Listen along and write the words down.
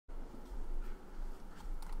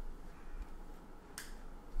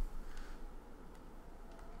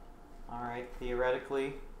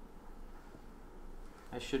theoretically,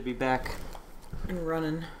 I should be back and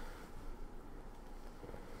running.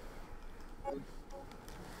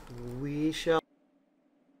 We shall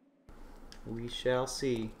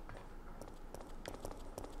see.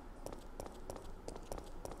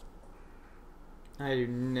 I do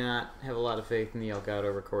not have a lot of faith in the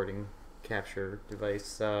Elgato recording capture device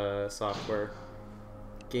software.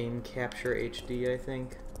 Game Capture HD, I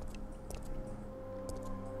think.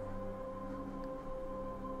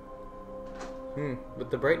 With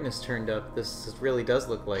the brightness turned up, this really does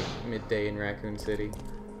look like midday in Raccoon City.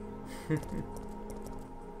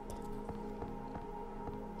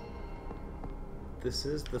 This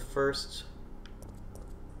is the first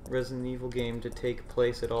Resident Evil game to take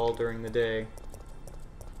place at all during the day.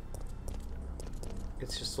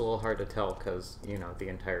 It's just a little hard to tell because, you know, the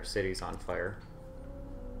entire city's on fire.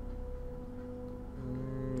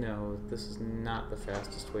 No, this is not the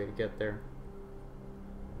fastest way to get there.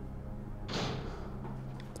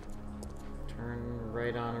 Turn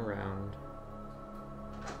right on around.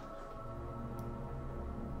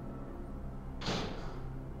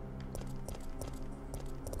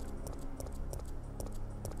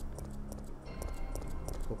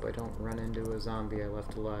 Hope I don't run into a zombie I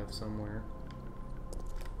left alive somewhere.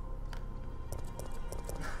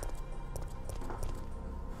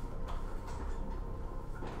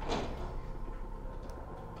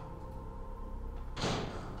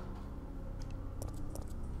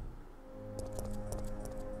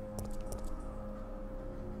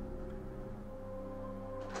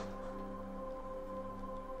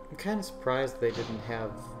 I'm kind of surprised they didn't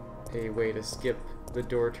have a way to skip the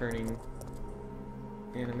door turning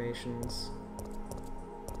animations.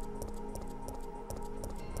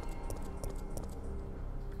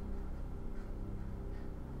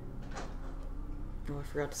 Oh, I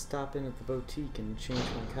forgot to stop in at the boutique and change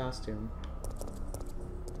my costume.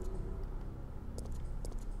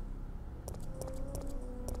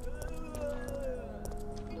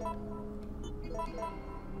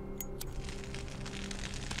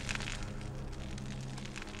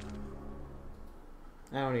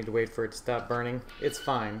 I don't need to wait for it to stop burning. It's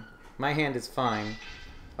fine. My hand is fine.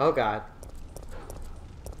 Oh god.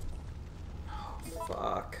 Oh,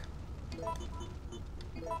 fuck. Can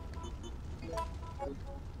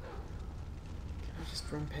I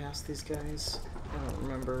just run past these guys? I don't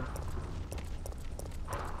remember.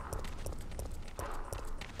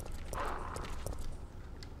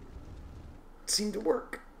 It seemed to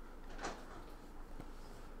work.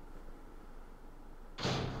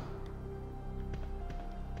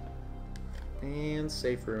 And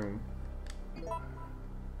safe room.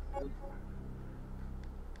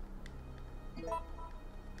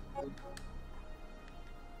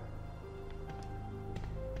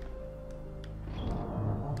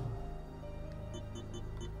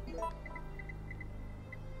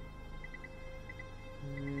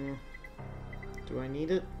 Do I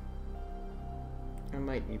need it? I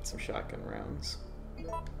might need some shotgun rounds.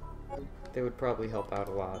 They would probably help out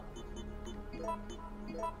a lot.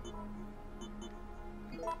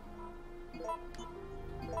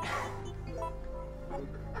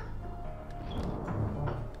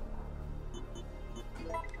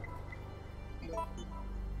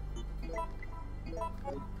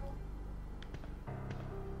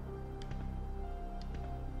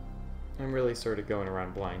 I'm really sort of going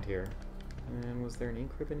around blind here. And was there an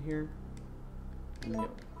ink ribbon here? No.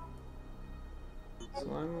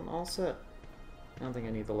 So I'm all set. I don't think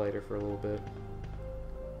I need the lighter for a little bit.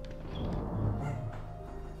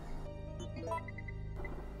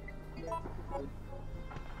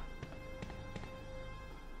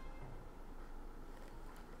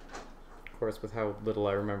 Of course, with how little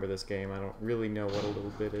I remember this game, I don't really know what a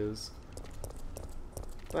little bit is.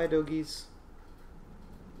 Bye, doggies.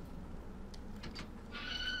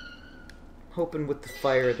 Hoping with the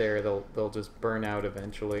fire there, they'll just burn out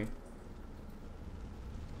eventually.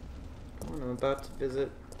 Oh, and I'm about to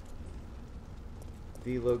visit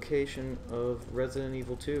the location of Resident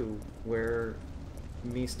Evil 2, where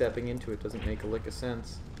me stepping into it doesn't make a lick of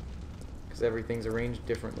sense, because everything's arranged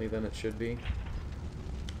differently than it should be.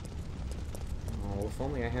 Oh, if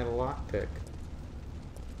only I had a lockpick.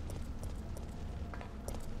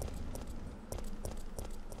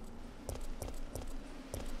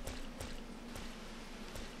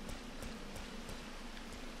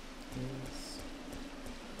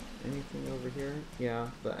 Anything over here?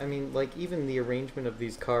 Yeah, but I mean, like, even the arrangement of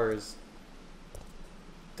these cars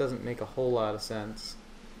doesn't make a whole lot of sense.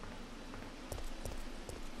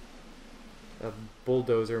 A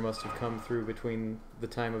bulldozer must have come through between the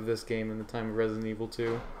time of this game and the time of Resident Evil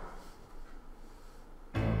 2.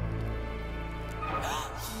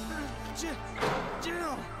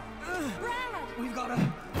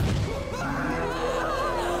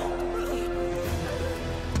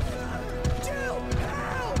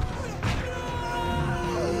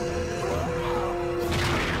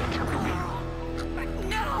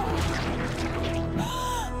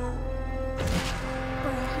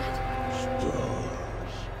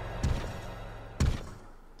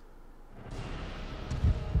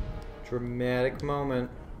 Dramatic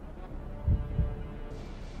moment.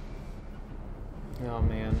 Oh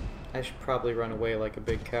man, I should probably run away like a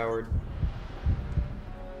big coward.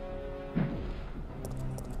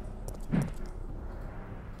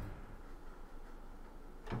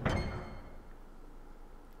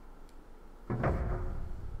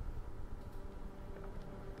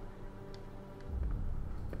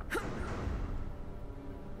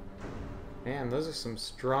 Man, those are some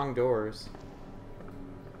strong doors.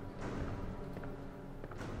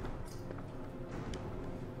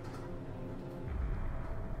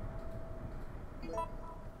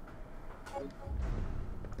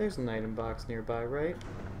 There's an item box nearby, right?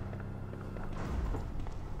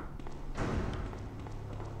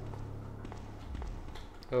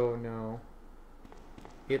 Oh no.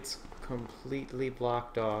 It's completely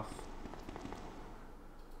blocked off.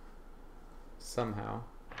 Somehow.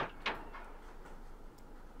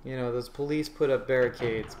 You know, those police put up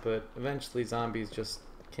barricades, but eventually zombies just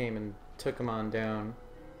came and took them on down.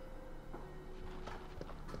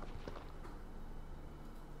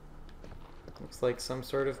 Looks like some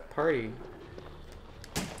sort of party.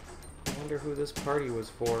 I wonder who this party was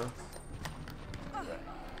for.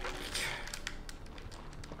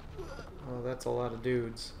 Oh, that's a lot of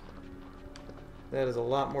dudes. That is a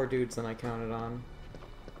lot more dudes than I counted on.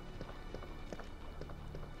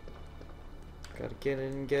 Gotta get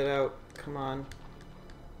in and get out. Come on.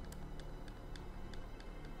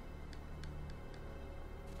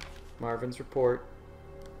 Marvin's report.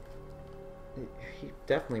 He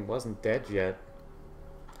definitely wasn't dead yet.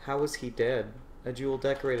 How was he dead? A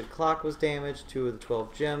jewel-decorated clock was damaged. 2 of the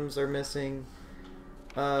 12 gems are missing.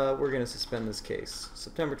 We're gonna suspend this case.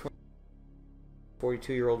 September 20th,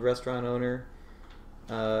 42-year-old restaurant owner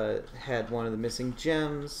had one of the missing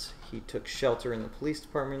gems. He took shelter in the police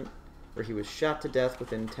department, where he was shot to death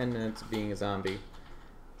within 10 minutes of being a zombie.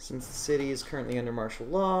 Since the city is currently under martial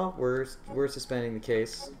law, we're suspending the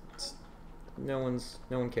case. No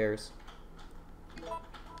one cares.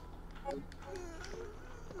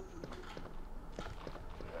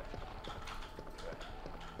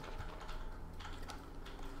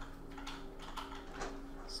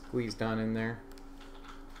 Squeezed on in there.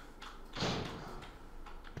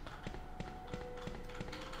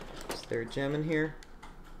 Is there a gem in here?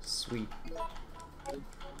 Sweet.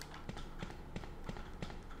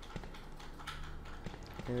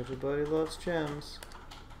 Everybody loves gems.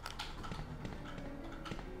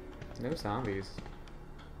 No zombies.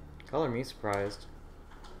 Color me surprised.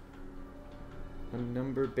 A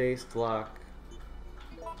number-based lock.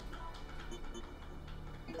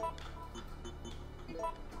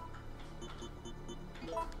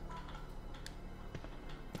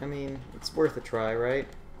 I mean, it's worth a try, right?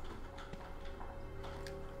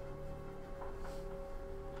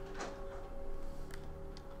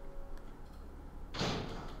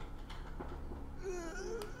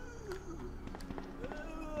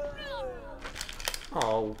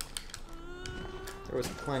 Oh, there was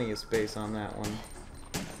plenty of space on that one.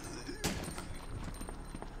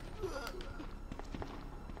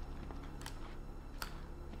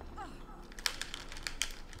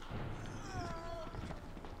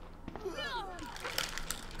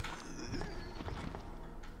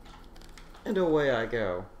 And away I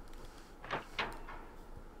go.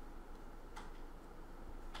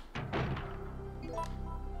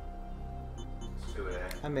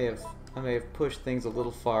 I may have pushed things a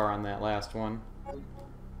little far on that last one.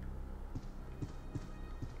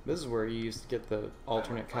 This is where you used to get the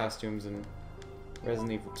alternate costumes in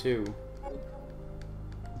Resident Evil 2.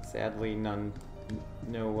 Sadly,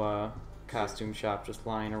 no costume shop just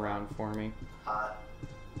lying around for me.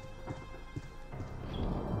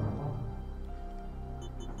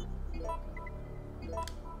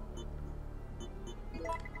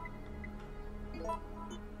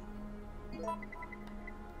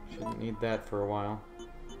 Shouldn't need that for a while.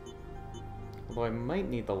 Although I might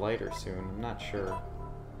need the lighter soon, I'm not sure.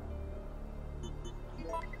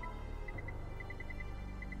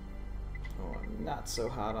 Oh, I'm not so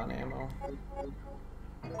hot on ammo.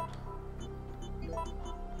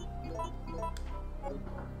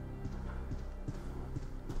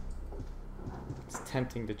 It's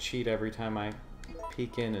tempting to cheat every time I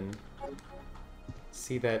peek in and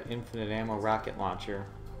see that infinite ammo rocket launcher.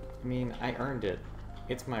 I mean, I earned it.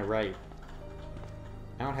 It's my right.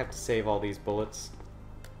 I don't have to save all these bullets.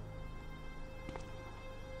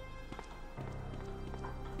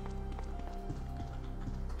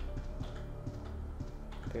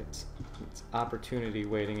 It's opportunity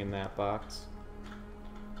waiting in that box.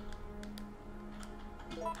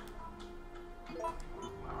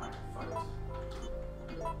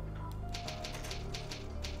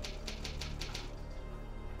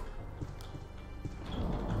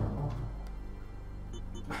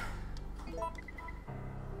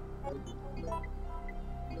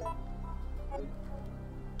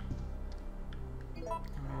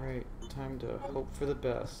 Alright, time to hope for the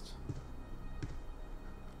best.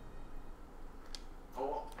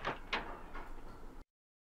 Oh.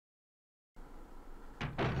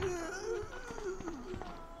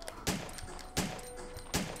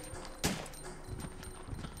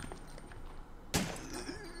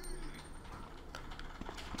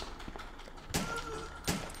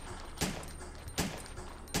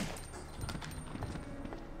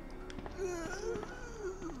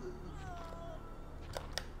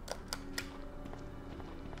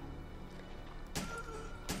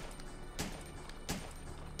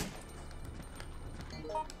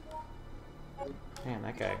 Man,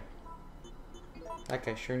 that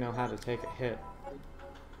guy sure know how to take a hit.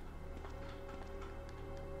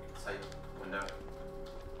 Sight window.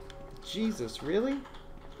 Jesus, really?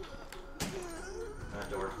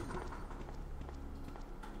 Door.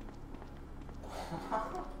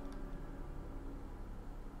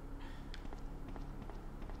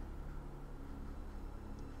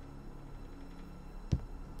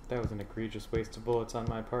 That was an egregious waste of bullets on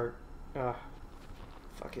my part. Ah,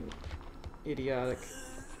 fucking idiotic.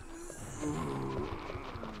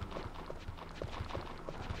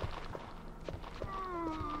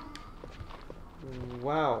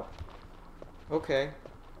 Wow. Okay.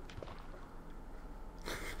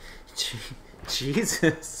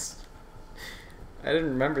 Jesus. I didn't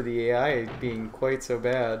remember the AI being quite so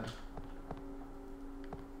bad.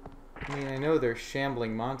 I mean, I know they're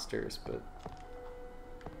shambling monsters, but...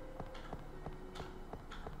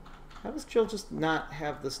 How does Jill just not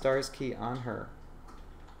have the stars key on her?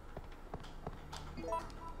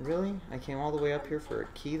 Really? I came all the way up here for a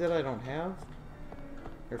key that I don't have?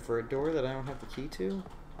 Or for a door that I don't have the key to?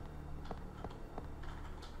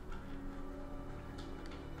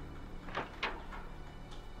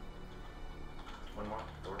 One more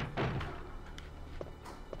door.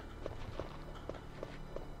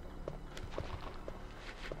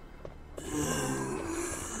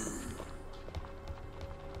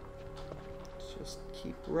 Just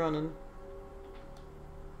keep running.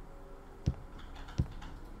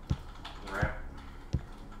 Ramp.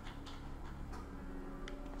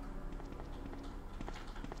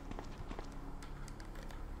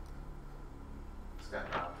 It's got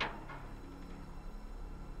knocked.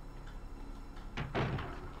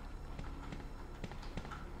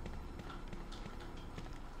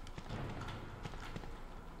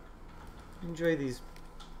 Enjoy these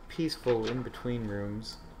peaceful in-between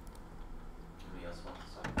rooms. Anybody else want to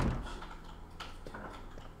stop?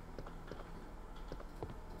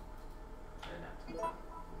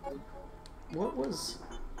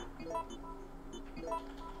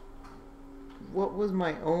 What was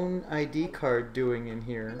my own ID card doing in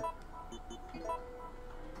here?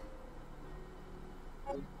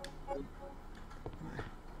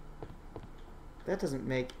 That doesn't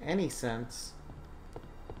make any sense.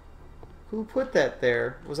 Who put that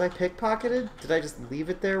there? Was I pickpocketed? Did I just leave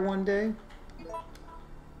it there one day?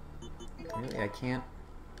 Really, I can't.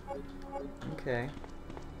 Okay.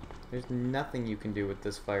 There's nothing you can do with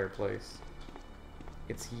this fireplace.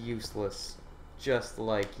 It's useless. Just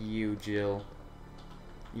like you, Jill.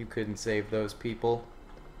 You couldn't save those people.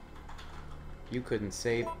 You couldn't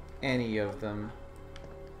save any of them.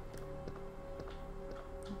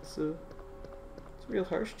 It's real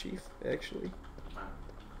harsh, Chief, actually.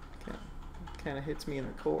 Kind of hits me in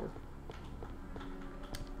the core.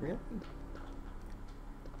 Really?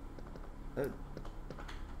 A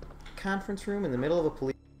conference room in the middle of a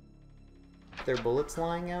police... Their bullets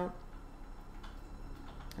lying out?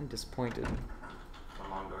 I'm disappointed.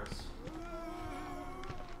 Come on, doors.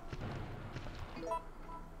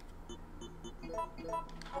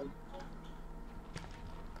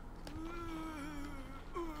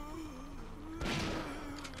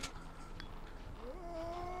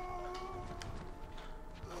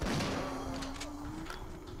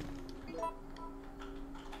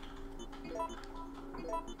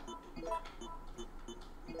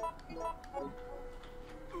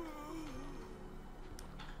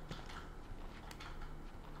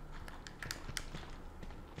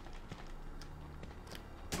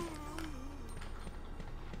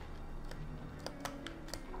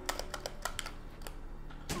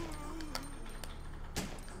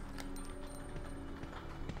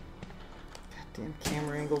 Damn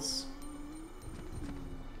camera angles.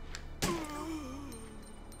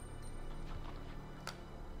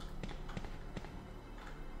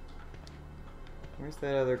 Where's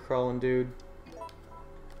that other crawling dude?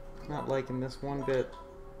 Not liking this one bit.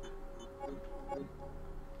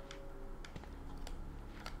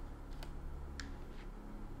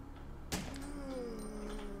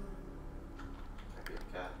 Maybe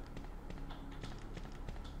a cat.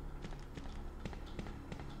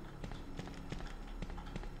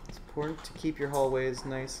 important to keep your hallways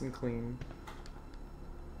nice and clean.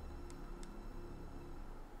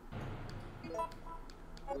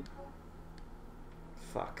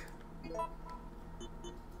 Fuck. It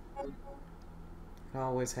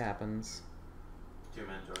always happens. 2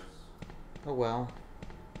 minutes, Joyce. Oh well.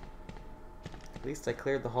 At least I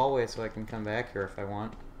cleared the hallway so I can come back here if I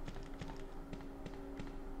want.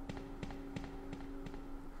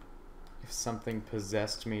 If something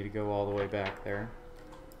possessed me to go all the way back there.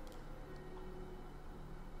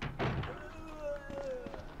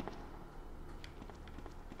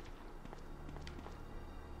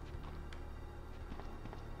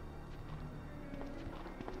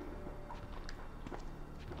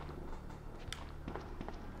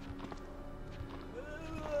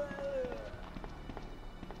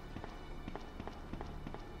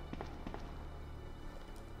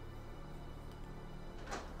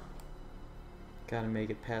 Gotta make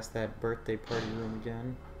it past that birthday party room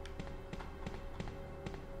again.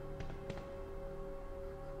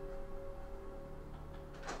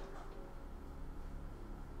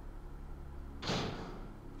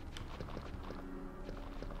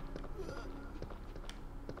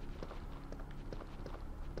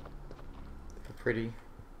 They're pretty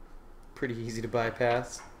easy to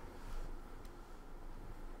bypass.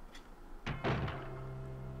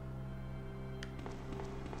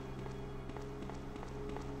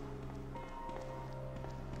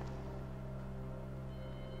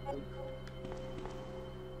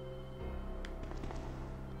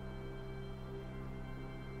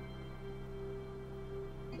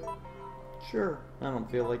 Sure, I don't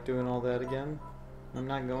feel like doing all that again. I'm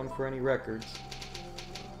not going for any records.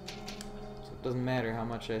 So it doesn't matter how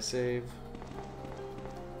much I save.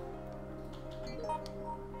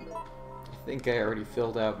 I think I already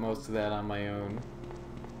filled out most of that on my own.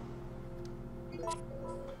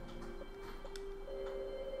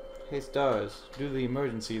 Hey Stars, due to the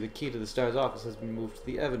emergency, the key to the Stars office has been moved to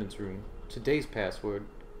the evidence room. Today's password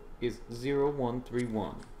is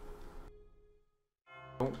 0131.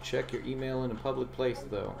 Don't check your email in a public place,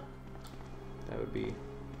 though. That would be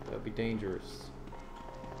dangerous.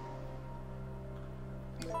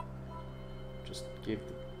 Just give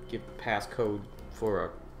the passcode for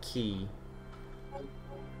a key.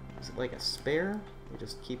 Is it like a spare? You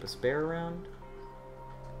just keep a spare around?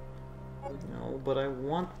 No, but I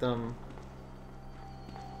want them.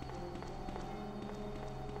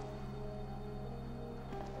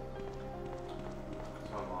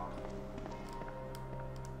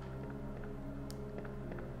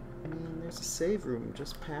 There's a save room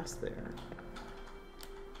just past there.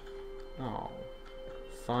 Oh.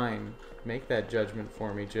 Fine. Make that judgment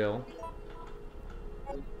for me, Jill.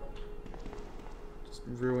 Just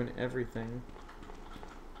ruin everything.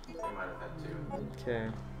 They might have had 2. Okay.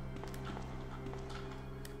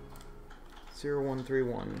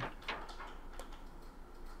 0131.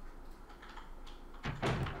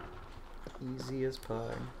 Easy as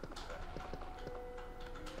pie.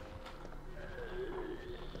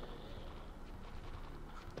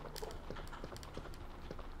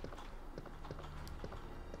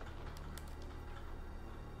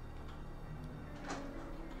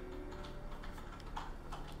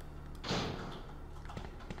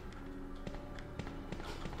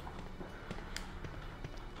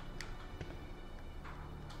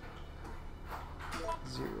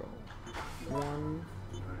 Zero, 1,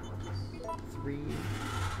 3,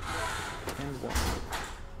 and 1.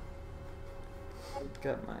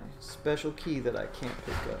 Got my special key that I can't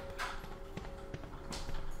pick up.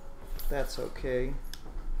 That's okay.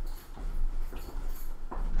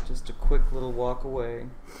 Just a quick little walk away.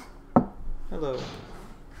 Hello.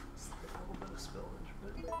 Just a little bit of spillage,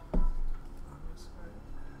 but on this side.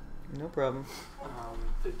 No problem.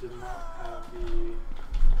 They did not have the one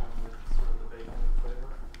with sort of the bacon flavor.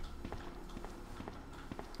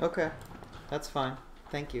 Okay. That's fine.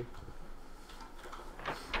 Thank you.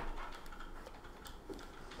 Thank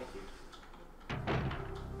you.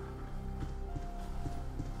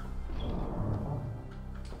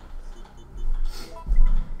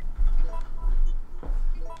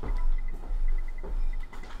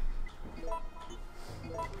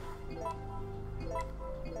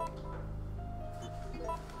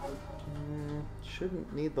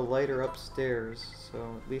 Shouldn't need the lighter upstairs, so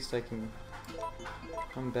at least I can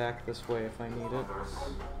come back this way if I need it. Nice.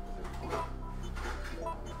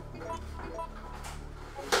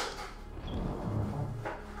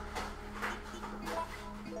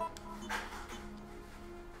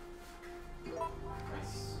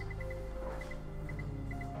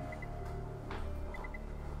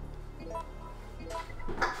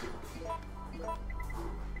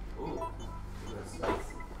 Ooh, that's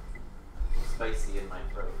spicy. spicy in my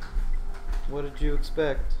throat. What did you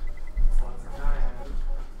expect? It's lots of diet.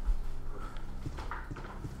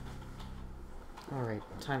 Alright,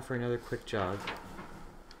 time for another quick jog.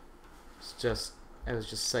 I was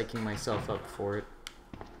just psyching myself up for it.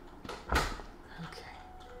 Okay.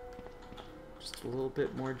 Just a little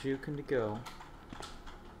bit more juking to go.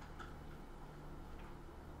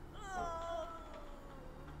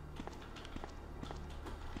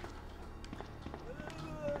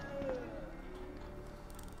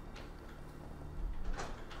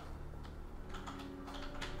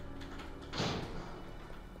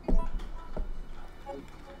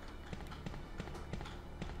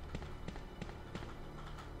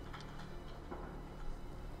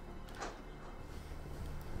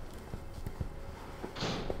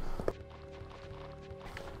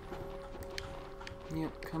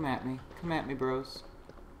 Yep, come at me. Come at me, bros.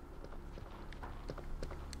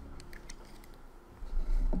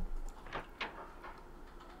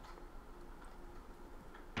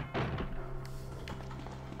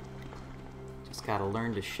 Just gotta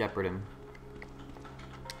learn to shepherd him.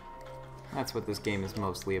 That's what this game is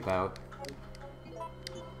mostly about.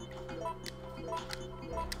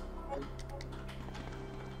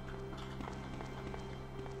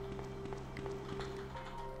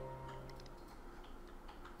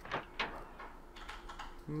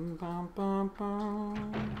 Bum, bum,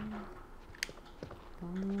 bum.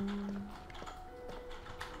 Bum.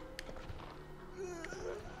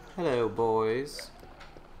 Hello, boys.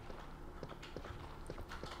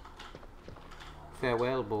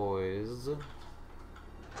 Farewell, boys.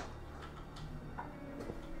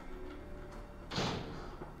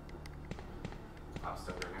 I'm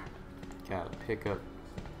still here. Gotta pick up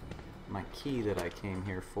my key that I came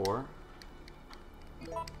here for.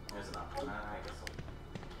 There's an option. I guess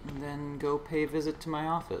And then go pay a visit to my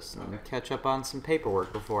office and Okay. catch up on some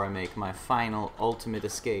paperwork before I make my final ultimate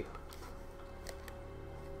escape.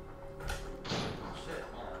 Oh shit,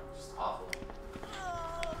 man. Just awful.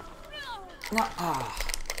 No,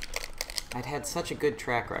 I'd had such a good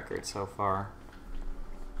track record so far.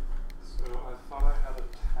 So I thought I had a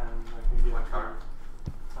 10. I can get One card.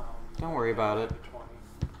 Don't worry about it. 20.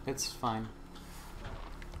 It's fine.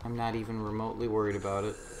 I'm not even remotely worried about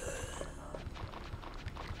it.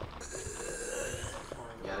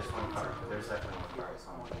 Yeah, there's one card. There's definitely one card.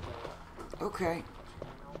 So Okay,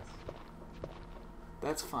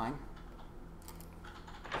 that's fine.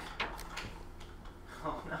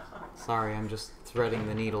 oh no. Sorry, I'm just threading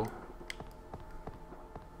the needle.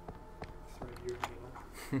 Thread your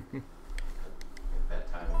needle. Bad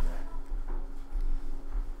timing there.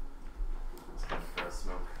 It's time for a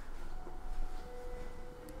smoke.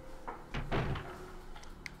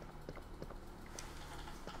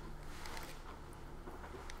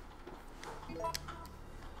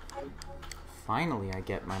 Finally, I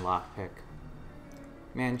get my lockpick.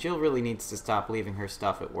 Man, Jill really needs to stop leaving her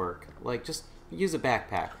stuff at work. Like, just use a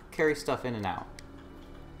backpack. Carry stuff in and out.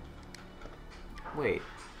 Wait,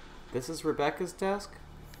 this is Rebecca's desk?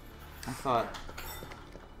 I thought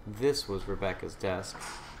this was Rebecca's desk.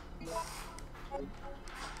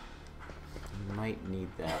 Might need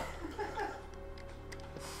that.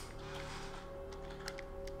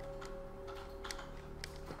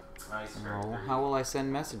 Nice. Oh, how will I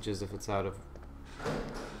send messages if it's out of... There's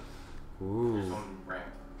Ooh. one ramp.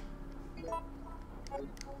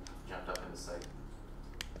 Jumped up into sight.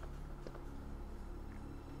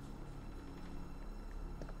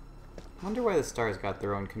 Wonder why the Stars got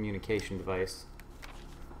their own communication device.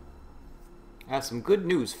 I have some good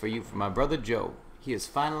news for you from my brother Joe. He has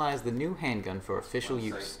finalized the new handgun for official One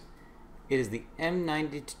use. sight. It is the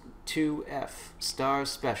M92F Stars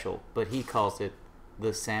Special, but he calls it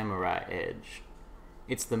the Samurai Edge.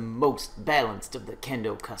 It's the most balanced of the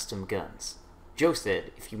Kendo custom guns. Joe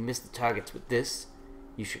said if you miss the targets with this,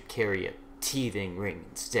 you should carry a teething ring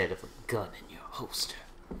instead of a gun in your holster.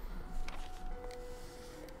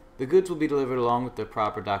 The goods will be delivered along with the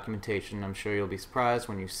proper documentation. I'm sure you'll be surprised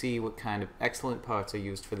when you see what kind of excellent parts are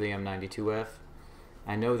used for the M92F.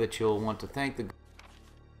 I know that you'll want to thank the...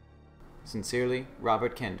 Sincerely,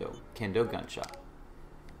 Robert Kendo, Kendo Gun Shop.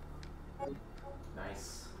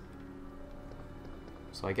 Nice.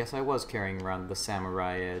 So I guess I was carrying around the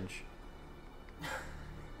Samurai Edge.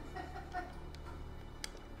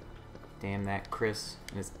 Damn that Chris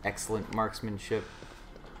and his excellent marksmanship.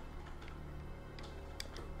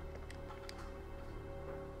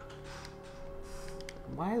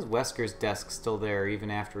 Why is Wesker's desk still there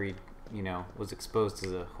even after he, you know, was exposed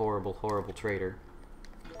as a horrible, horrible traitor?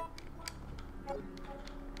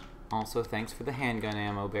 Also, thanks for the handgun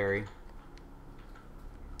ammo, Barry.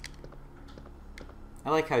 I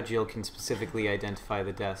like how Jill can specifically identify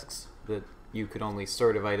the desks that you could only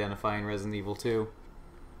sort of identify in Resident Evil 2.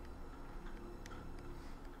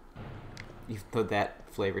 Even though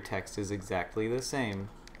that flavor text is exactly the same.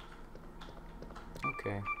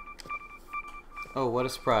 Okay. Oh, what a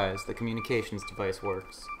surprise. The communications device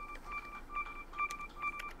works.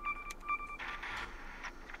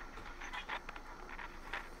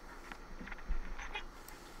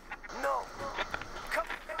 No! Come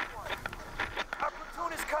anyone! Our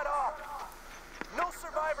platoon is cut off! No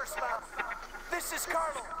survivors found! This is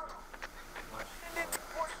Carlo! Send in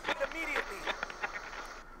support immediately!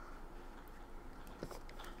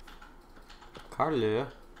 Carlo?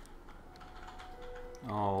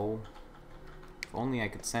 Oh. If only I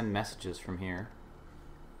could send messages from here.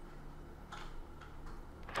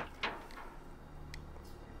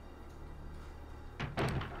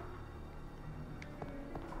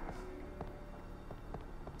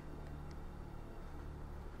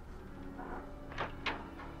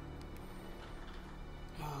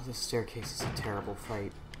 Oh, this staircase is a terrible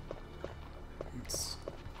fight. It's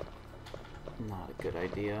not a good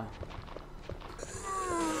idea.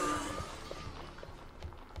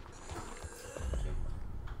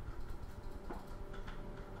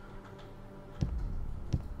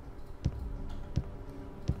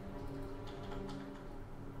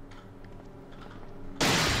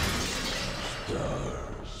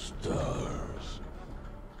 Stars.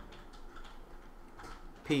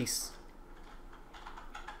 Peace.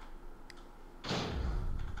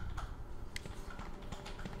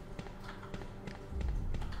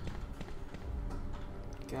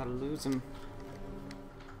 Gotta lose him.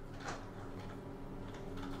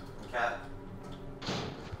 Cat.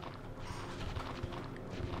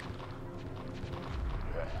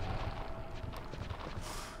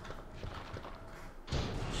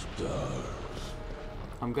 Stars.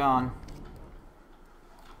 I'm gone.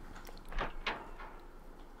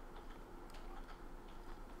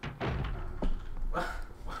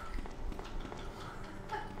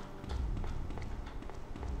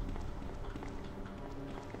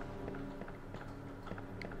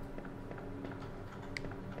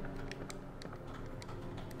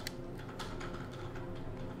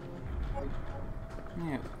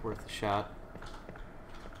 Yeah, it was worth a shot.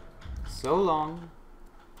 So long.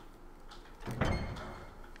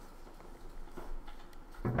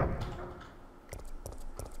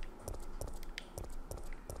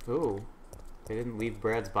 Ooh, they didn't leave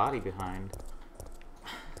Brad's body behind.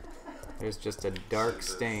 There's just a dark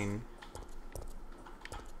Jesus. stain.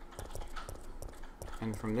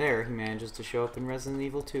 And from there, he manages to show up in Resident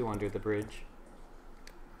Evil 2 under the bridge.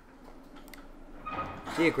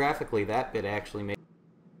 Geographically, that bit actually made...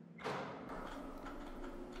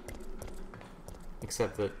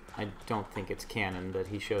 Except that I don't think it's canon that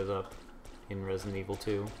he shows up in Resident Evil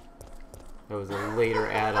 2. That was a later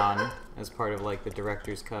add-on as part of like the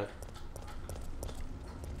director's cut.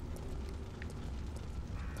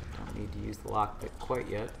 Don't need to use the lockpick quite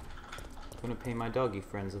yet. Gonna pay my doggy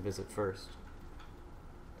friends a visit first.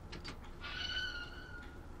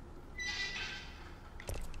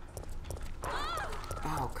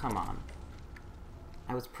 Oh, come on.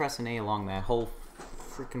 I was pressing A along that whole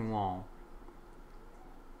freaking wall.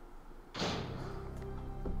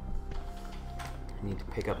 I need to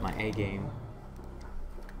pick up my A game.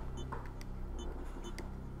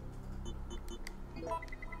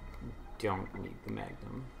 Don't need the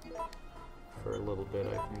Magnum. For a little bit,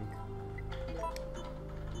 I think.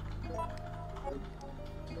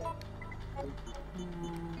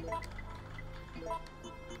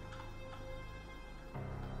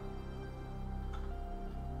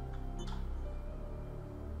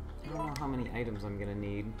 I don't know how many items I'm gonna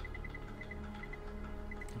need.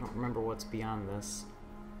 I don't remember what's beyond this.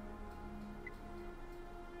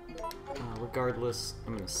 Regardless,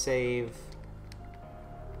 I'm gonna save.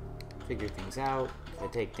 Figure things out. If I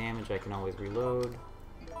take damage, I can always reload.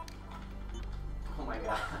 Oh my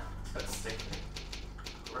god, that's sticky.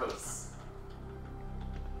 Gross.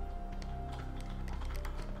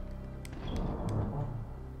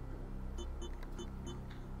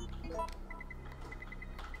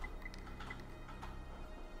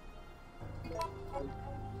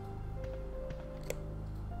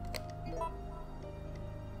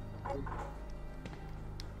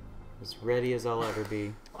 As ready as I'll ever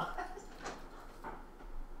be.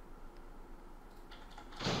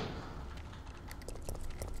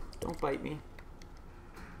 Don't bite me.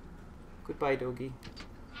 Goodbye, doggy.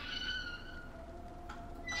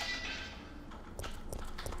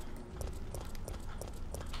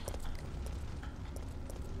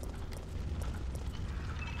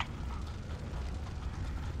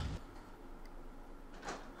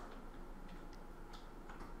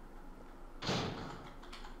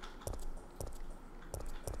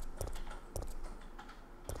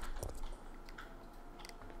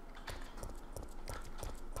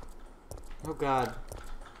 Oh god.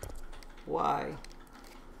 Why?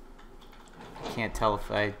 I can't tell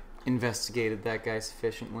if I investigated that guy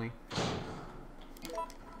sufficiently.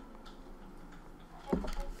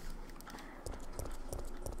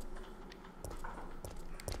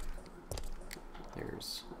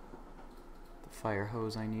 There's the fire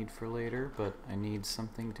hose I need for later, but I need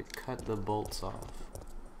something to cut the bolts off.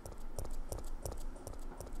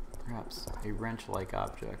 Perhaps a wrench-like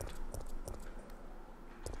object.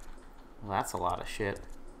 Well, that's a lot of shit.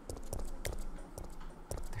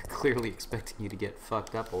 They're clearly expecting you to get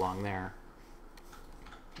fucked up along there.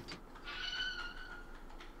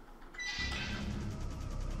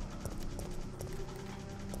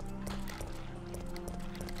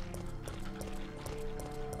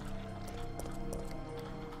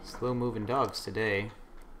 Slow-moving dogs today.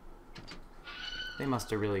 They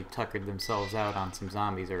must have really tuckered themselves out on some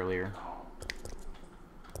zombies earlier.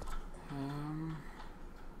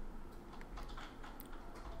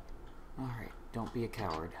 Alright, don't be a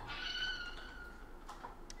coward.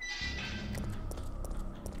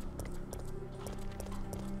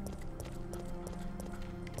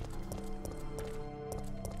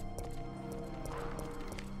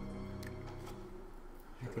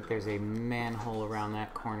 I think there's a manhole around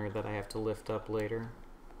that corner that I have to lift up later.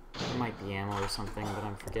 There might be ammo or something, but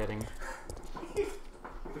I'm forgetting.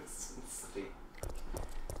 It's insane.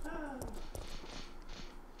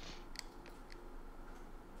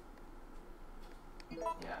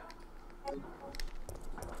 Yeah.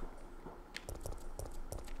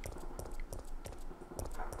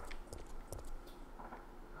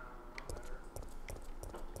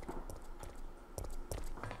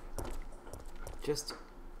 Just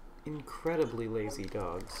incredibly lazy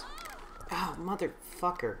dogs. Ow,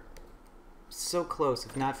 motherfucker. So close,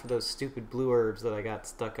 if not for those stupid blue herbs that I got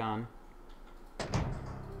stuck on. Is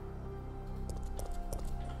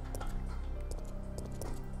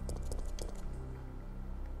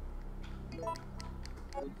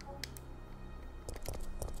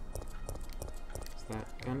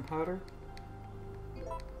that gunpowder?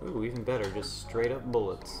 Ooh, even better, just straight up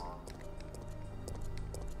bullets.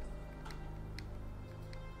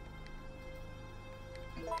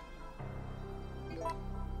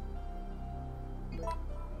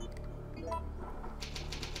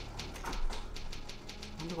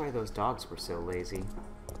 I wonder why those dogs were so lazy.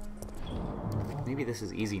 Maybe this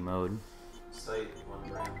is easy mode. Sight, 1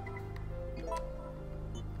 gram.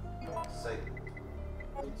 Sight.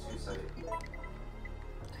 2 sight.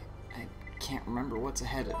 I can't remember what's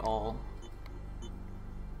ahead at all.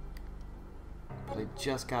 But I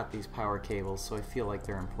just got these power cables, so I feel like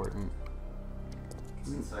they're important.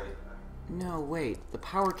 Sight. No, wait. The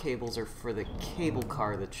power cables are for the cable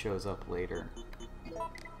car that shows up later.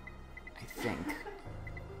 I think.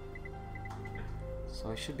 So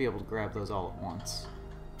I should be able to grab those all at once.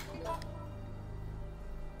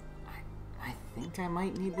 I think I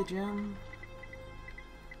might need the gem.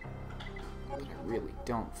 But I really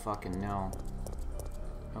don't fucking know.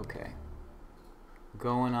 Okay.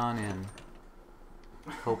 Going on in.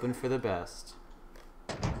 Hoping for the best.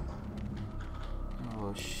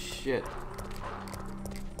 Oh shit.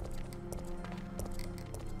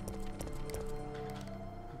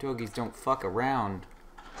 Doggies don't fuck around.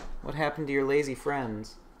 What happened to your lazy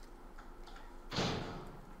friends? The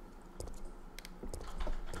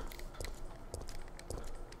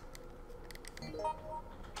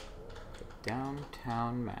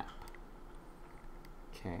downtown map.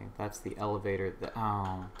 Okay, that's the elevator.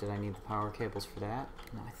 Oh, did I need the power cables for that?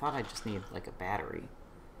 No, I thought I just needed like a battery.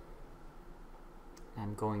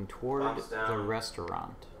 I'm going toward the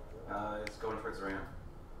restaurant. It's going towards the ramp.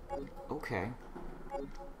 Okay.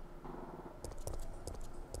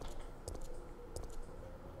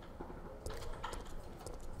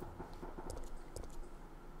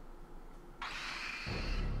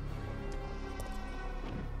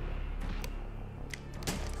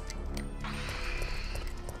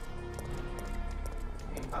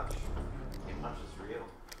 Game punch is real.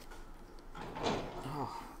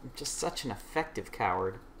 Oh, I'm just such an effective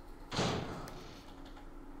coward. Oh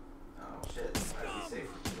shit, I'd be safe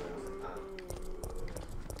from doing that.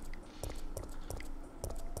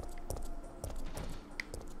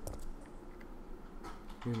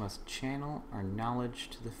 We must channel our knowledge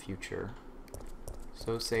to the future.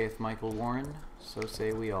 So saith Michael Warren, so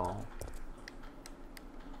say we all.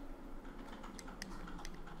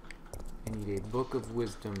 I need a book of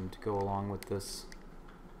wisdom to go along with this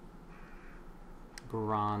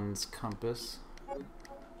bronze compass.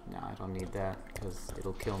 No, I don't need that because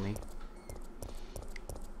it'll kill me.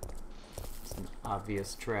 It's an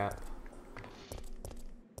obvious trap.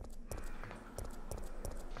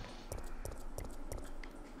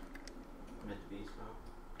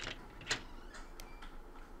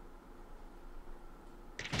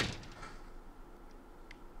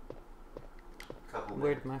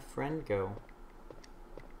 Where'd my friend go?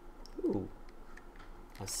 Ooh.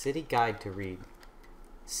 A city guide to read.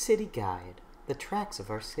 City Guide. The tracks of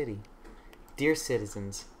our city. Dear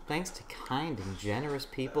citizens, thanks to kind and generous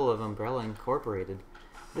people of Umbrella Incorporated,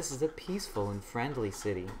 this is a peaceful and friendly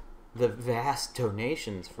city. The vast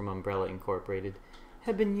donations from Umbrella Incorporated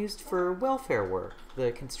have been used for welfare work,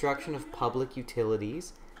 the construction of public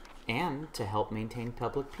utilities, and to help maintain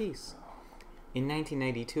public peace. In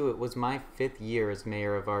 1992, it was my 5th year as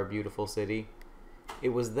mayor of our beautiful city. It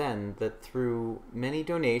was then that through many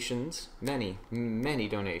donations, many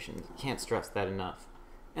donations, can't stress that enough,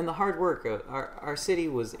 and the hard work, our city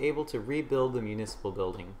was able to rebuild the municipal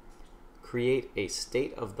building, create a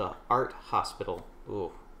state-of-the-art hospital.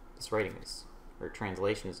 Ooh, this writing is, or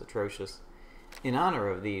translation is atrocious. In honor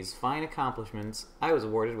of these fine accomplishments, I was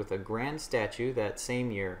awarded with a grand statue that same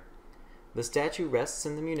year. The statue rests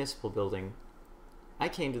in the municipal building. I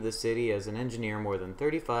came to the city as an engineer more than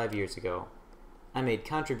 35 years ago. I made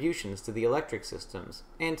contributions to the electric systems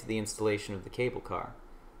and to the installation of the cable car.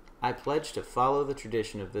 I pledge to follow the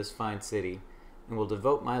tradition of this fine city and will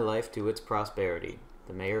devote my life to its prosperity.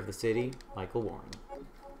 The mayor of the city, Michael Warren.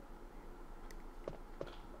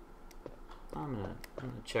 I'm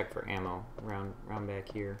gonna check for ammo around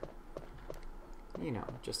back here. You know,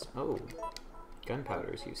 just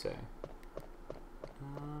gunpowders, you say.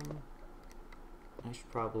 I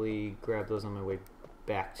should probably grab those on my way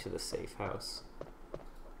back to the safe house.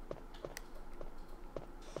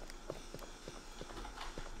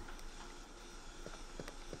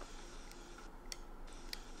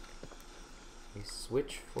 A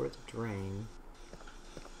switch for the drain.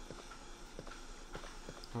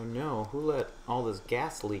 Oh no, who let all this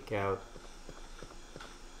gas leak out?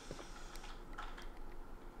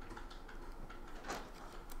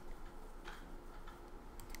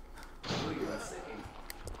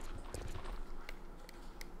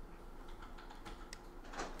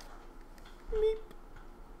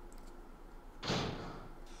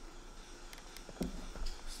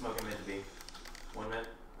 Smoking meant to be. 1 minute.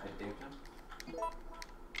 I dinked him.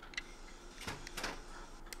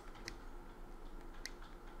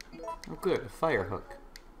 Oh good, a fire hook.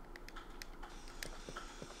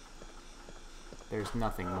 There's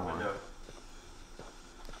nothing more. Window.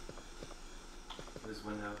 This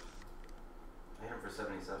window. I hit him for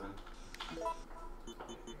 77.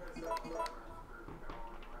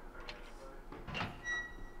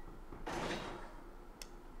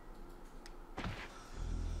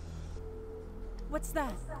 What's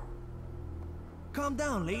that? Calm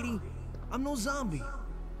down, lady. I'm no zombie.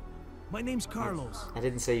 My name's Carlos. I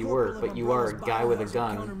didn't say you were, but you are a guy with a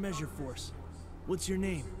gun. Countermeasure force. What's your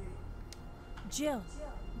name? Jill,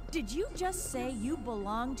 did you just say you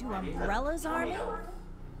belong to Umbrella's army?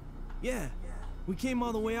 Yeah. We came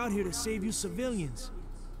all the way out here to save you civilians.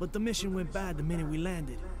 But the mission went bad the minute we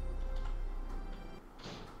landed.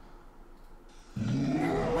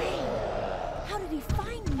 No way! How did he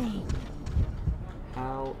find me?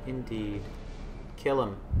 How indeed. Kill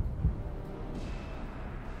him.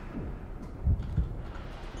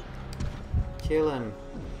 Kill him.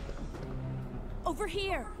 Over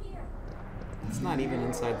here! It's not even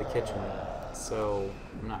inside the kitchen, so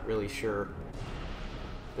I'm not really sure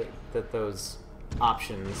that those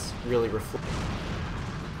options really reflect.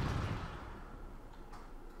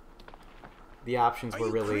 The options were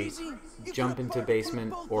really jump into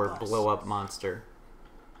basement or blow up monster.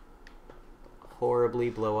 Horribly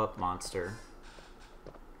blow up monster.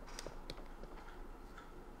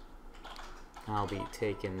 I'll be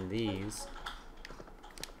taking these.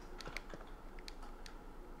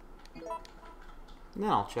 And then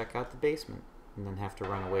I'll check out the basement, and then have to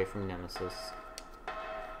run away from Nemesis.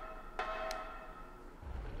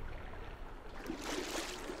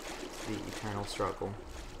 The eternal struggle.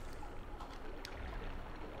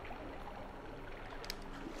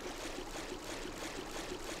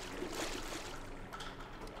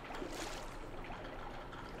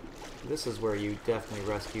 This is where you definitely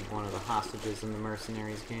rescued one of the hostages in the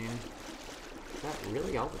Mercenaries game. Is that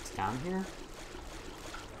really all that's down here?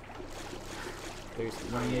 There's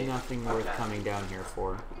nothing worth coming down here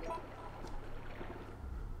for.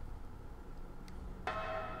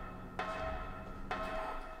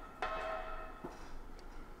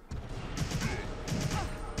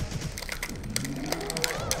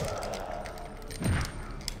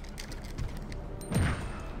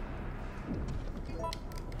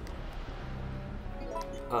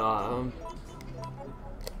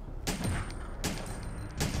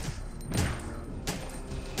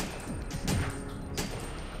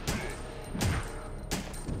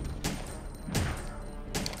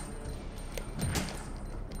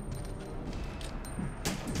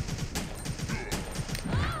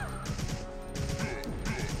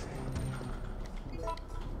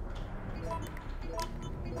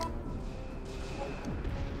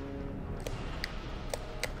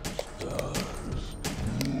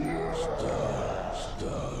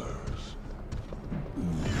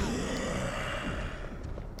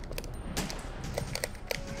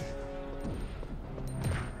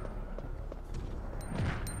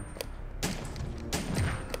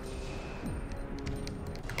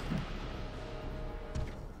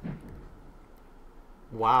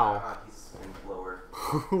 Wow. Ah, he's in lower.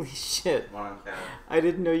 Holy shit. One on cat. I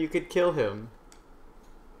didn't know you could kill him.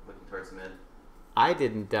 Looking towards mid. I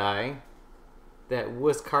didn't die. That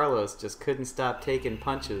wuss Carlos just couldn't stop taking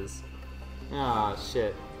punches. Ah,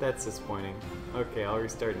 shit. That's disappointing. Okay, I'll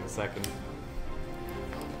restart in a second.